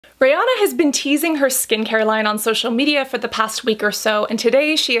Rihanna has been teasing her skincare line on social media for the past week or so, and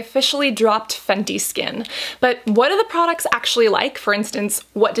today she officially dropped Fentyskin. But what are the products actually like? For instance,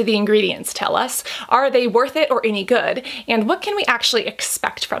 what do the ingredients tell us? Are they worth it or any good? And what can we actually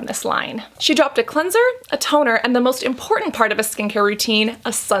expect from this line? She dropped a cleanser, a toner, and the most important part of a skincare routine,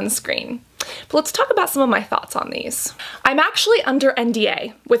 a sunscreen. But let's talk about some of my thoughts on these. I'm actually under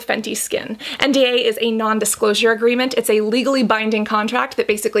NDA with Fentyskin. NDA is a non-disclosure agreement. It's a legally binding contract that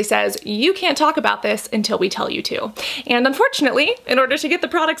basically says you can't talk about this until we tell you to. And unfortunately, in order to get the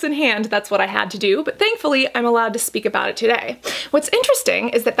products in hand, that's what I had to do, but thankfully I'm allowed to speak about it today. What's interesting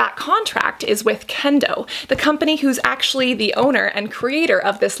is that that contract is with Kendo, the company who's actually the owner and creator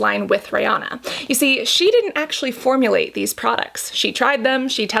of this line with Rihanna. You see, she didn't actually formulate these products. She tried them,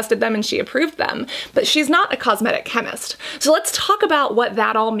 she tested them, and she approved them, but she's not a cosmetic chemist. So let's talk about what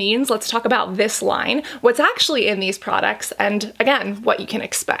that all means. Let's talk about this line, what's actually in these products, and again, what you can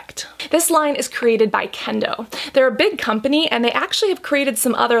expect. This line is created by Kendo. They're a big company, and they actually have created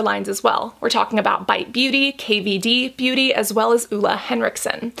some other lines as well. We're talking about Bite Beauty, KVD Beauty, as well as Ulla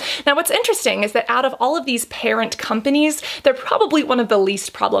Henriksen. Now, what's interesting is that out of all of these parent companies, they're probably one of the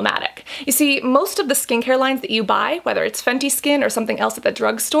least problematic. You see, most of the skincare lines that you buy, whether it's Fentyskin or something else at the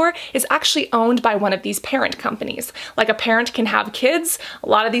drugstore, is actually owned by one of these parent companies. Like a parent can have kids, a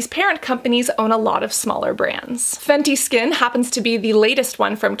lot of these parent companies own a lot of smaller brands. Fentyskin happens to be the latest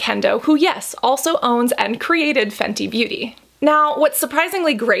one from Kendo, who yes, also owns and created Fenty Beauty. Now, what's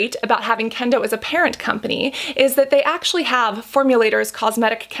surprisingly great about having Kendo as a parent company is that they actually have formulators,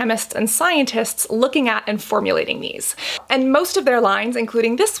 cosmetic chemists, and scientists looking at and formulating these. And most of their lines,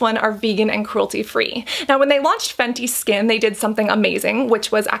 including this one, are vegan and cruelty-free. Now, when they launched Fentyskin, they did something amazing,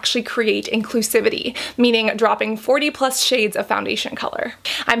 which was actually create inclusivity, meaning dropping 40+ shades of foundation color.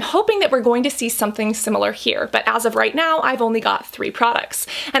 I'm hoping that we're going to see something similar here, but as of right now, I've only got 3 products.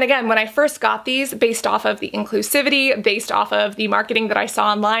 And again, when I first got these, based off of the inclusivity, based off of the marketing that I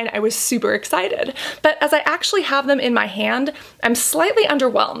saw online, I was super excited. But as I actually have them in my hand, I'm slightly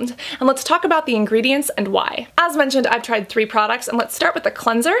underwhelmed. And let's talk about the ingredients and why. As mentioned, I've tried 3 products, and let's start with the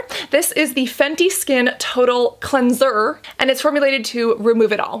cleanser. This is the Fentyskin Total Cleanser, and it's formulated to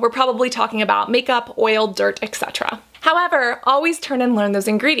remove it all. We're probably talking about makeup, oil, dirt, etc. However, always turn and learn those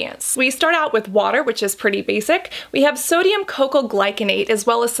ingredients. We start out with water, which is pretty basic. We have sodium cocoa glycinate as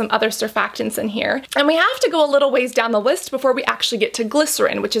well as some other surfactants in here. And we have to go a little ways down the list before we actually get to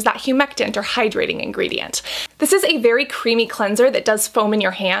glycerin, which is that humectant or hydrating ingredient. This is a very creamy cleanser that does foam in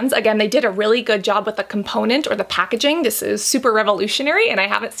your hands. Again, they did a really good job with the component or the packaging. This is super revolutionary, and I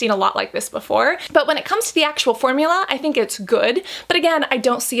haven't seen a lot like this before. But when it comes to the actual formula, I think it's good. But again, I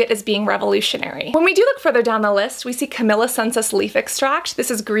don't see it as being revolutionary. When we do look further down the list, we see Camellia Sensus leaf extract. This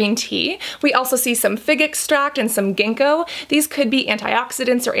is green tea. We also see some fig extract and some ginkgo. These could be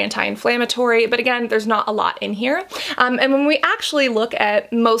antioxidants or anti-inflammatory, but again, there's not a lot in here. And when we actually look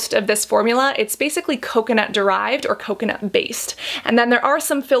at most of this formula, it's basically coconut derived or coconut based. And then there are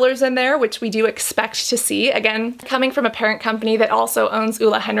some fillers in there, which we do expect to see. Again, coming from a parent company that also owns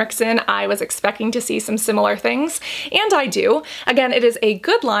Ulla Henriksen, I was expecting to see some similar things, and I do. Again, it is a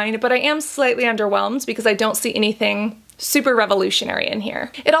good line, but I am slightly underwhelmed because I don't see anything super revolutionary in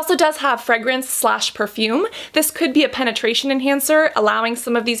here. It also does have fragrance/perfume. This could be a penetration enhancer, allowing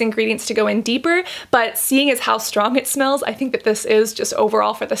some of these ingredients to go in deeper, but seeing as how strong it smells, I think that this is just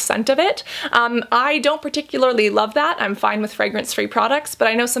overall for the scent of it. I don't particularly love that. I'm fine with fragrance-free products, but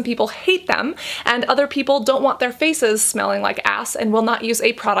I know some people hate them, and other people don't want their faces smelling like ass and will not use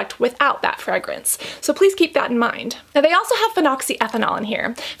a product without that fragrance. So please keep that in mind. Now, they also have phenoxyethanol in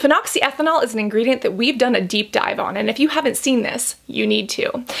here. Phenoxyethanol is an ingredient that we've done a deep dive on, and if you haven't seen this, you need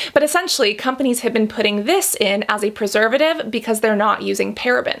to. But essentially, companies have been putting this in as a preservative because they're not using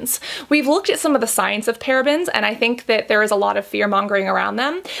parabens. We've looked at some of the science of parabens, and I think that there is a lot of fear-mongering around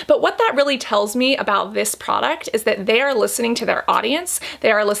them, but what that really tells me about this product is that they are listening to their audience,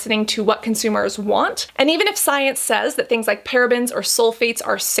 they are listening to what consumers want, and even if science says that things like parabens or sulfates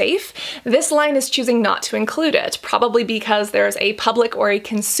are safe, this line is choosing not to include it, probably because there's a public or a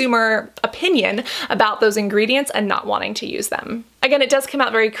consumer opinion about those ingredients and not wanting to use them. Again, it does come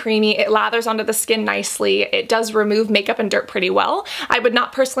out very creamy, it lathers onto the skin nicely, it does remove makeup and dirt pretty well. I would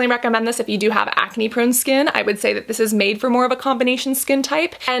not personally recommend this if you do have acne-prone skin. I would say that this is made for more of a combination skin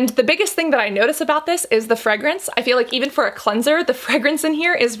type. And the biggest thing that I notice about this is the fragrance. I feel like even for a cleanser, the fragrance in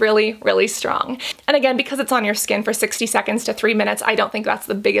here is really, really strong. And again, because it's on your skin for 60 seconds to 3 minutes, I don't think that's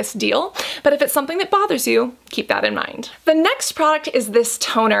the biggest deal. But if it's something that bothers you, keep that in mind. The next product is this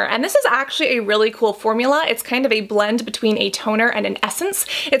toner, and this is actually a really cool formula. It's kind of a blend between a toner and an essence.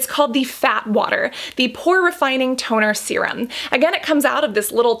 It's called the Fat Water, the Pore Refining Toner Serum. Again, it comes out of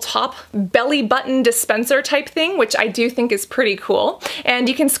this little top belly button dispenser type thing, which I do think is pretty cool. And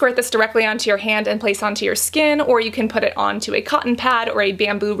you can squirt this directly onto your hand and place onto your skin, or you can put it onto a cotton pad or a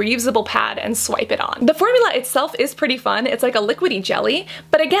bamboo reusable pad and swipe it on. The formula itself is pretty fun. It's like a liquidy jelly,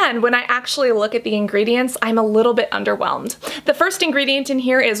 but again, when I actually look at the ingredients, I'm a little bit underwhelmed. The first ingredient in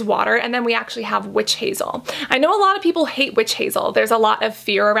here is water, and then we actually have witch hazel. I know a lot of people hate witch hazel. There's a lot of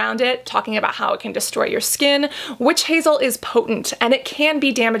fear around it, talking about how it can destroy your skin. Witch hazel is potent, and it can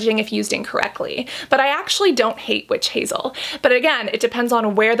be damaging if used incorrectly, but I actually don't hate witch hazel. But again, it depends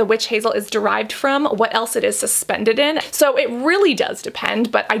on where the witch hazel is derived from, what else it is suspended in, so it really does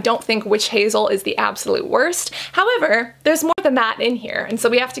depend, but I don't think witch hazel is the absolute worst. However, there's more than that in here, and so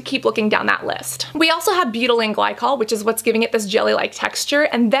we have to keep looking down that list. We also have butylene glycol, which is what's giving it this jelly-like texture,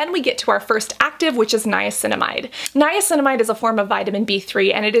 and then we get to our first active, which is niacinamide. Niacinamide is a form of vitamin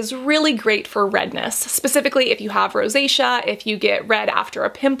B3, and it is really great for redness, specifically if you have rosacea, if you get red after a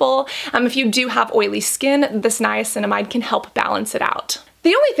pimple. If you do have oily skin, this niacinamide can help balance it out.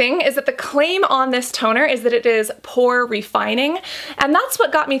 The only thing is that the claim on this toner is that it is pore refining, and that's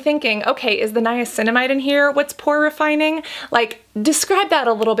what got me thinking, okay, is the niacinamide in here what's pore refining? Like, describe that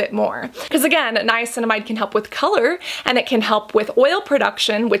a little bit more. Because again, niacinamide can help with color, and it can help with oil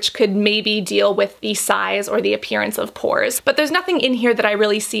production, which could maybe deal with the size or the appearance of pores, but there's nothing in here that I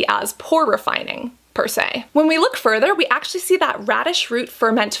really see as pore refining per se. When we look further, we actually see that radish root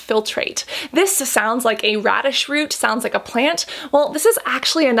ferment filtrate. This sounds like a radish root, sounds like a plant. Well, this is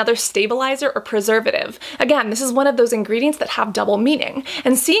actually another stabilizer or preservative. Again, this is one of those ingredients that have double meaning.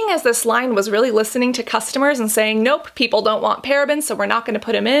 And seeing as this line was really listening to customers and saying, nope, people don't want parabens, so we're not going to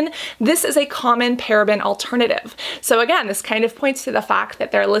put them in, this is a common paraben alternative. So again, this kind of points to the fact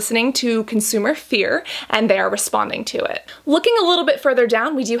that they're listening to consumer fear and they are responding to it. Looking a little bit further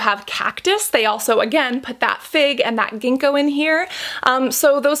down, we do have cactus. They also again put that fig and that ginkgo in here.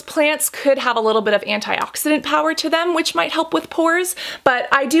 So those plants could have a little bit of antioxidant power to them, which might help with pores, but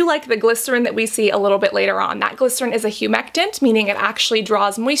I do like the glycerin that we see a little bit later on. That glycerin is a humectant, meaning it actually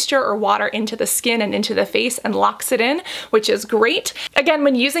draws moisture or water into the skin and into the face and locks it in, which is great. Again,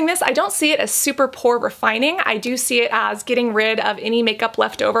 when using this, I don't see it as super pore refining. I do see it as getting rid of any makeup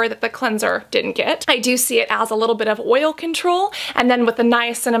left over that the cleanser didn't get. I do see it as a little bit of oil control, and then with the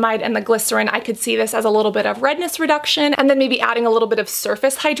niacinamide and the glycerin, I could see this as a little bit of redness reduction, and then maybe adding a little bit of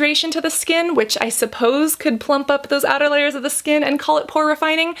surface hydration to the skin, which I suppose could plump up those outer layers of the skin and call it pore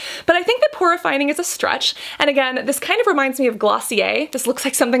refining. But I think that pore refining is a stretch. And again, this kind of reminds me of Glossier. This looks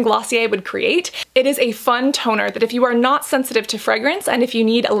like something Glossier would create. It is a fun toner that if you are not sensitive to fragrance and if you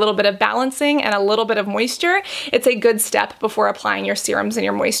need a little bit of balancing and a little bit of moisture, it's a good step before applying your serums and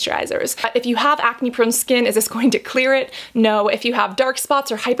your moisturizers. If you have acne prone skin, is this going to clear it? No. If you have dark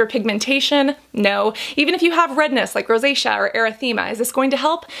spots or hyperpigmentation, no. Even if you have redness like rosacea or erythema, is this going to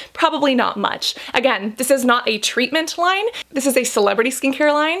help? Probably not much. Again, this is not a treatment line. This is a celebrity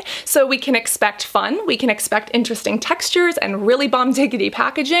skincare line, so we can expect fun, we can expect interesting textures and really bomb diggity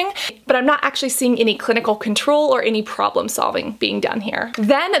packaging, but I'm not actually seeing any clinical control or any problem solving being done here.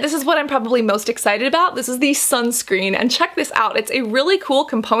 Then, this is what I'm probably most excited about. This is the sunscreen, and check this out. It's a really cool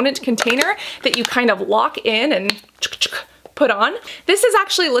component container that you kind of lock in and put on. This is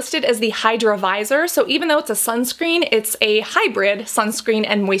actually listed as the HYDRA VIZOR, so even though it's a sunscreen, it's a hybrid sunscreen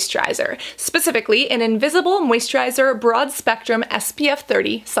and moisturizer, specifically an invisible moisturizer broad spectrum SPF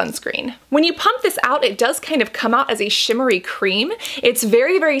 30 sunscreen. When you pump this out, it does kind of come out as a shimmery cream. It's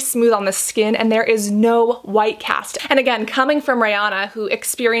very, very smooth on the skin, and there is no white cast. And again, coming from Rihanna, who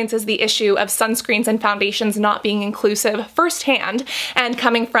experiences the issue of sunscreens and foundations not being inclusive firsthand, and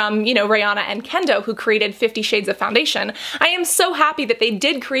coming from, you know, Rihanna and Kendo, who created 50 Shades of Foundation, I am so happy that they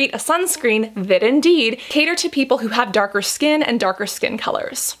did create a sunscreen that indeed cater to people who have darker skin and darker skin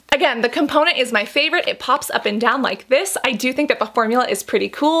colors. Again, the component is my favorite. It pops up and down like this. I do think that the formula is pretty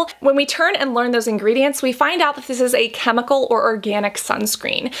cool. When we turn and learn those ingredients, we find out that this is a chemical or organic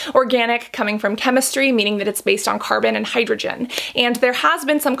sunscreen. Organic coming from chemistry, meaning that it's based on carbon and hydrogen. And there has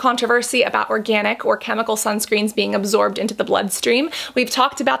been some controversy about organic or chemical sunscreens being absorbed into the bloodstream. We've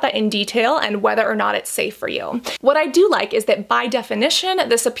talked about that in detail and whether or not it's safe for you. What I do like is that by definition,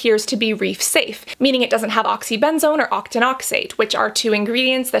 this appears to be reef safe, meaning it doesn't have oxybenzone or octinoxate, which are two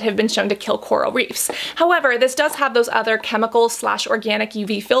ingredients that that have been shown to kill coral reefs. However, this does have those other chemical/organic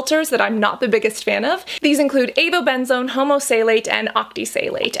UV filters that I'm not the biggest fan of. These include avobenzone, homosalate, and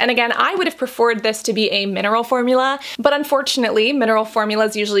octisalate. And again, I would have preferred this to be a mineral formula, but unfortunately, mineral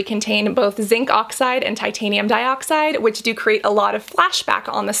formulas usually contain both zinc oxide and titanium dioxide, which do create a lot of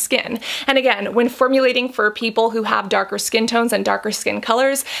flashback on the skin. And again, when formulating for people who have darker skin tones and darker skin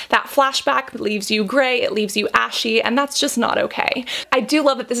colors, that flashback leaves you gray, it leaves you ashy, and that's just not okay. I do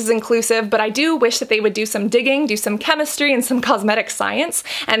love that this is inclusive, but I do wish that they would do some digging, do some chemistry and some cosmetic science,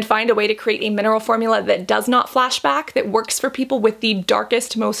 and find a way to create a mineral formula that does not flashback, that works for people with the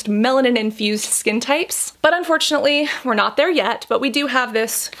darkest, most melanin-infused skin types. But unfortunately, we're not there yet, but we do have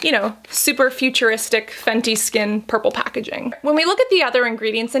this, you know, super futuristic Fentyskin purple packaging. When we look at the other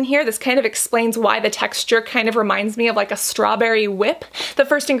ingredients in here, this kind of explains why the texture kind of reminds me of like a strawberry whip. The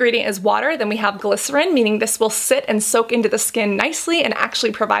first ingredient is water, then we have glycerin, meaning this will sit and soak into the skin nicely and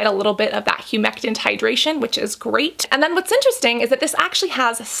actually provide a little bit of that humectant hydration, which is great. And then what's interesting is that this actually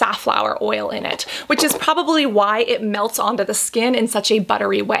has safflower oil in it, which is probably why it melts onto the skin in such a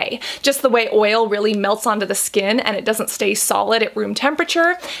buttery way. Just the way oil really melts onto the skin and it doesn't stay solid at room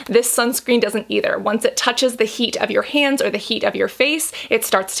temperature, this sunscreen doesn't either. Once it touches the heat of your hands or the heat of your face, it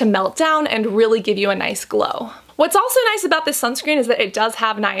starts to melt down and really give you a nice glow. What's also nice about this sunscreen is that it does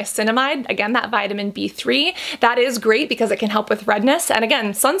have niacinamide, again that vitamin B3. That is great because it can help with redness, and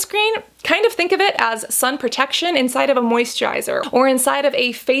again, sunscreen, kind of think of it as sun protection inside of a moisturizer or inside of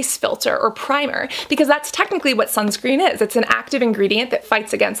a face filter or primer, because that's technically what sunscreen is. It's an active ingredient that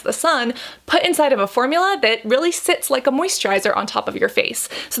fights against the sun put inside of a formula that really sits like a moisturizer on top of your face.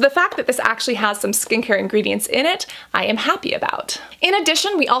 So the fact that this actually has some skincare ingredients in it, I am happy about. In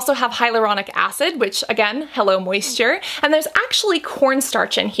addition, we also have hyaluronic acid, which again, hello moisture, and there's actually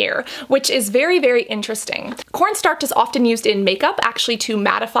cornstarch in here, which is very, very interesting. Cornstarch is often used in makeup actually to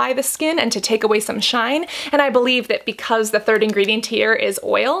mattify the skin and to take away some shine, and I believe that because the third ingredient here is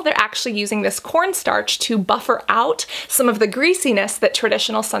oil, they're actually using this cornstarch to buffer out some of the greasiness that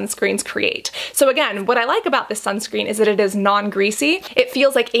traditional sunscreens create. So again, what I like about this sunscreen is that it is non-greasy. It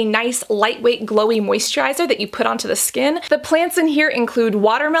feels like a nice, lightweight, glowy moisturizer that you put onto the skin. The plants in here include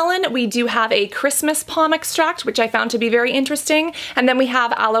watermelon. We do have a Christmas palm extract, which I found to be very interesting, and then we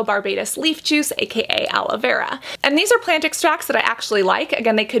have aloe barbatus leaf juice, aka aloe vera. And these are plant extracts that I actually like.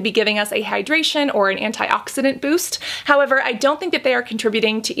 Again, they could be giving us a hydration or an antioxidant boost. However, I don't think that they are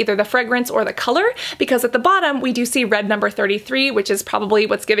contributing to either the fragrance or the color, because at the bottom we do see red number 33, which is probably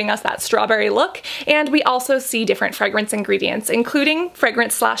what's giving us that strawberry look, and we also see different fragrance ingredients, including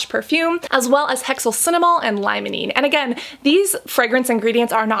fragrance/perfume, as well as hexylcinnamol and limonene. And again, these fragrance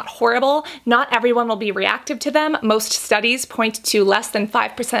ingredients are not horrible. Not everyone will be reactive to them. Most studies point to less than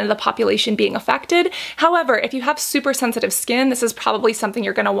 5% of the population being affected. However, if you have super sensitive skin, this is probably something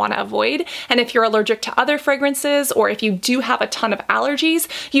you're going to want to avoid. And if you're allergic to other fragrances, or if you do have a ton of allergies,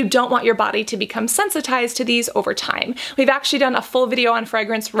 you don't want your body to become sensitized to these over time. We've actually done a full video on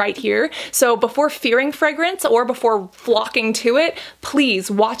fragrance right here. So before fearing fragrance or before flocking to it, please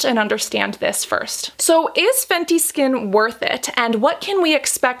watch and understand this first. So is Fentyskin worth it? And what can we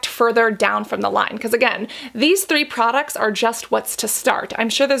expect further down from the line? Because again, these three products are just what's to start. I'm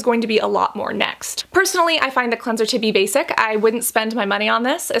sure there's going to be a lot more next. Personally, I find the cleanser to be basic. I wouldn't spend my money on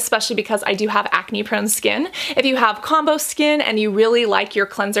this, especially because I do have acne-prone skin. If you have combo skin and you really like your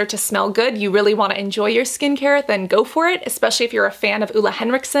cleanser to smell good, you really want to enjoy your skincare, then go for it, especially if you're a fan of Ole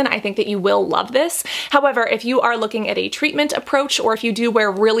Henriksen. I think that you will love this. However, if you are looking at a treatment approach, or if you do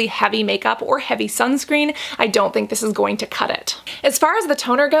wear really heavy makeup or heavy sunscreen, I don't think this is going to cut it. As far as the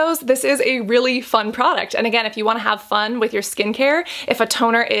toner goes, this is a really fun product. And again, if you want to have fun with your skincare, if a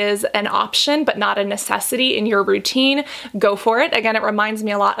toner is an option but not a necessity in your routine, go for it. Again, it reminds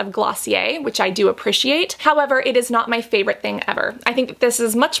me a lot of Glossier, which I do appreciate. However, it is not my favorite thing ever. I think that this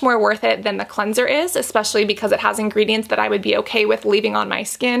is much more worth it than the cleanser is, especially because it has ingredients that I would be okay with leaving on my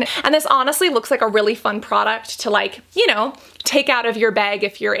skin. And this honestly looks like a really fun product to, like, you know, take out of your bag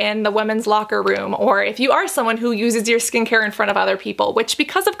if you're in the women's locker room, or if you are someone who uses your skincare in front of other people, which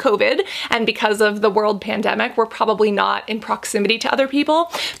because of COVID and because of the world pandemic, we're probably not in proximity to other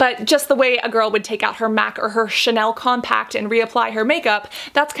people, but just the way a girl would take out her MAC or her Chanel compact and reapply her makeup,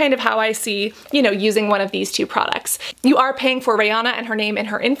 that's kind of how I see, you know, using one of these two products. You are paying for Rihanna and her name and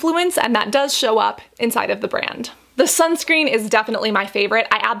her influence, and that does show up inside of the brand. The sunscreen is definitely my favorite.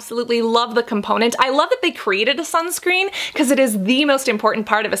 I absolutely love the component. I love that they created a sunscreen because it is the most important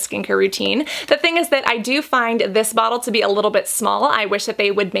part of a skincare routine. The thing is that I do find this bottle to be a little bit small. I wish that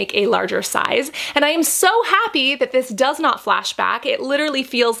they would make a larger size. And I am so happy that this does not flash back. It literally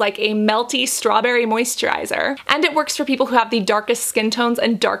feels like a melty strawberry moisturizer. And it works for people who have the darkest skin tones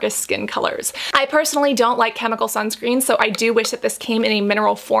and darkest skin colors. I personally don't like chemical sunscreen, so I do wish that this came in a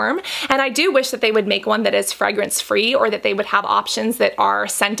mineral form. And I do wish that they would make one that is fragrance-free, or that they would have options that are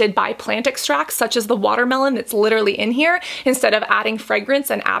scented by plant extracts, such as the watermelon that's literally in here, instead of adding fragrance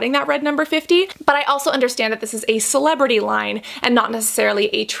and adding that red number 50. But I also understand that this is a celebrity line and not necessarily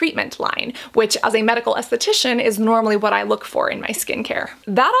a treatment line, which as a medical esthetician is normally what I look for in my skincare.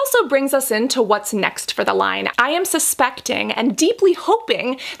 That also brings us into what's next for the line. I am suspecting and deeply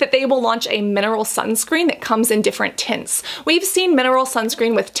hoping that they will launch a mineral sunscreen that comes in different tints. We've seen mineral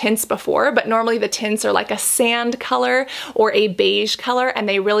sunscreen with tints before, but normally the tints are like a sand color or a beige color, and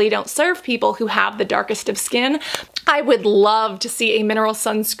they really don't serve people who have the darkest of skin. I would love to see a mineral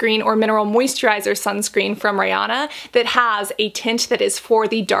sunscreen or mineral moisturizer sunscreen from Rihanna that has a tint that is for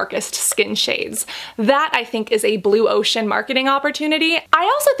the darkest skin shades. That, I think, is a blue ocean marketing opportunity. I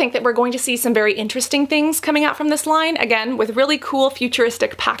also think that we're going to see some very interesting things coming out from this line, again, with really cool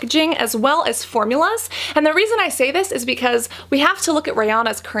futuristic packaging as well as formulas. And the reason I say this is because we have to look at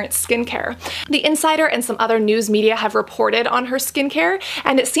Rihanna's current skincare. The Insider and some other news media have reported on her skincare,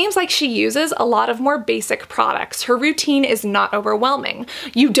 and it seems like she uses a lot of more basic products. Her routine is not overwhelming.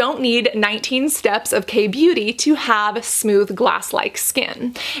 You don't need 19 steps of K-beauty to have smooth glass-like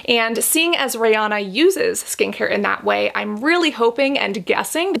skin. And seeing as Rihanna uses skincare in that way, I'm really hoping and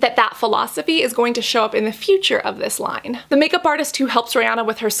guessing that that philosophy is going to show up in the future of this line. The makeup artist who helps Rihanna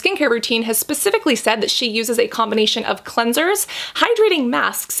with her skincare routine has specifically said that she uses a combination of cleansers, hydrating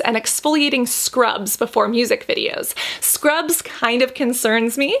masks, and exfoliating scrubs before music videos. Scrubs kind of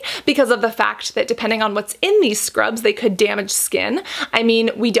concerns me because of the fact that depending on what's in these scrubs, they could damage skin. I mean,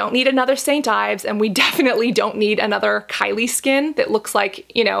 we don't need another St. Ives, and we definitely don't need another Kylie skin that looks like,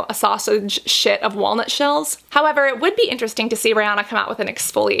 you know, a sausage shit of walnut shells. However, it would be interesting to see Rihanna come out with an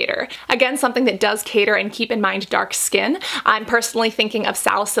exfoliator. Again, something that does cater and keep in mind dark skin. I'm personally thinking of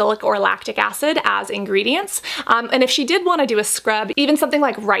salicylic or lactic acid as ingredients. And if she did want to do a scrub, even something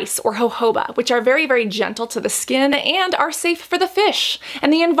like rice or jojoba, which are very, very gentle to the skin and are safe for the fish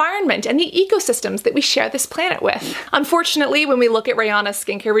and the environment and the ecosystems that we share this planet with. Unfortunately, when we look at Rihanna's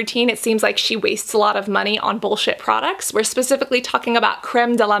skincare routine, it seems like she wastes a lot of money on bullshit products. We're specifically talking about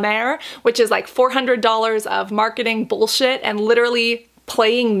creme de la mer, which is like $400 of marketing bullshit and literally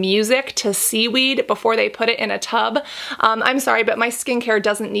playing music to seaweed before they put it in a tub. I'm sorry, but my skincare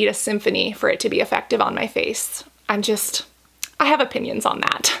doesn't need a symphony for it to be effective on my face. I have opinions on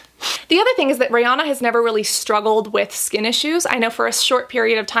that. The other thing is that Rihanna has never really struggled with skin issues. I know for a short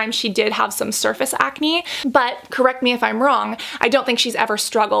period of time she did have some surface acne, but correct me if I'm wrong, I don't think she's ever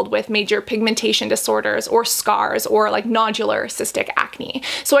struggled with major pigmentation disorders or scars or like nodular cystic acne.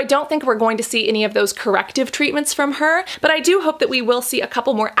 So I don't think we're going to see any of those corrective treatments from her, but I do hope that we will see a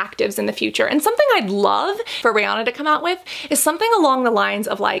couple more actives in the future. And something I'd love for Rihanna to come out with is something along the lines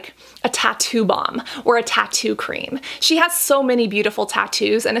of like a tattoo balm or a tattoo cream. She has so many beautiful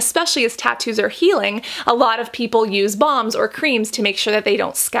tattoos, and especially as tattoos are healing, a lot of people use balms or creams to make sure that they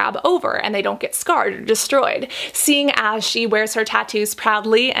don't scab over and they don't get scarred or destroyed. Seeing as she wears her tattoos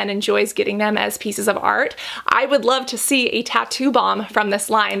proudly and enjoys getting them as pieces of art, I would love to see a tattoo balm from this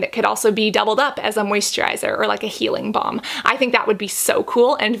line that could also be doubled up as a moisturizer or like a healing balm. I think that would be so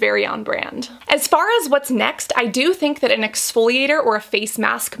cool and very on brand. As far as what's next, I do think that an exfoliator or a face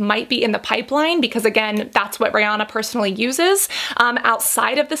mask might be in the pipeline because, again, that's what Rihanna personally uses.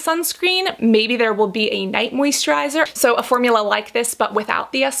 Outside of the sunscreen, maybe there will be a night moisturizer, so a formula like this but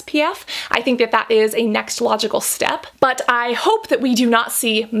without the SPF. I think that that is a next logical step, but I hope that we do not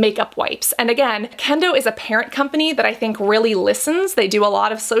see makeup wipes. And again, Kendo is a parent company that I think really listens. They do a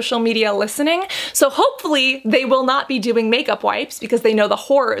lot of social media listening, so hopefully they will not be doing makeup wipes because they know the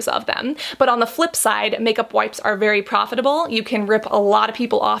horrors of them. But on the flip side, makeup wipes are very profitable. You can rip a lot of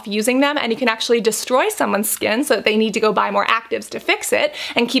people off using them, and you can actually destroy someone's skin so that they need to go buy more actives to fix it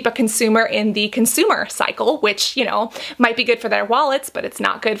and keep a consumer in the consumer cycle, which, you know, might be good for their wallets, but it's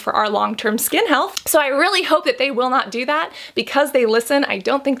not good for our long-term skin health. So I really hope that they will not do that. Because they listen, I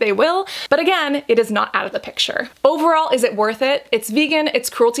don't think they will. But again, it is not out of the picture. Overall, is it worth it? It's vegan, it's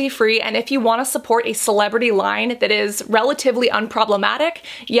cruelty-free, and if you want to support a celebrity line that is relatively unproblematic,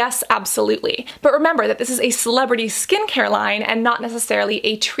 yes, absolutely. But remember that this is a celebrity skincare line and not necessarily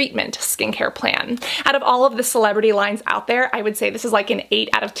a treatment skincare plan. Out of all of the celebrity lines out there, I would say this is like an 8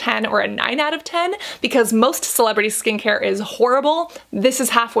 out out of 10 or a 9 out of 10, because most celebrity skincare is horrible. This is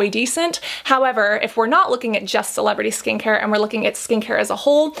halfway decent. However, if we're not looking at just celebrity skincare and we're looking at skincare as a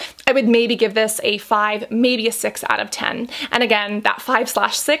whole, I would maybe give this a 5, maybe a 6 out of 10. And again, that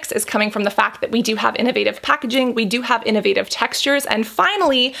 5/6 is coming from the fact that we do have innovative packaging, we do have innovative textures, and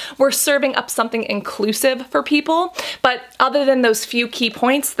finally, we're serving up something inclusive for people. But other than those few key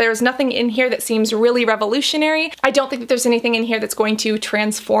points, there's nothing in here that seems really revolutionary. I don't think that there's anything in here that's going to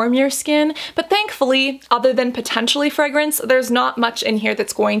transform your skin, but thankfully, other than potentially fragrance, there's not much in here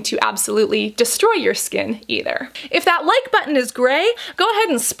that's going to absolutely destroy your skin either. If that like button is gray, go ahead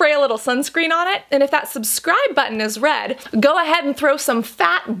and spray a little sunscreen on it, and if that subscribe button is red, go ahead and throw some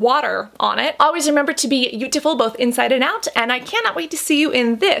fat water on it. Always remember to be beautiful both inside and out, and I cannot wait to see you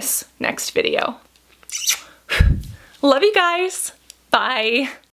in this next video. Love you guys. Bye.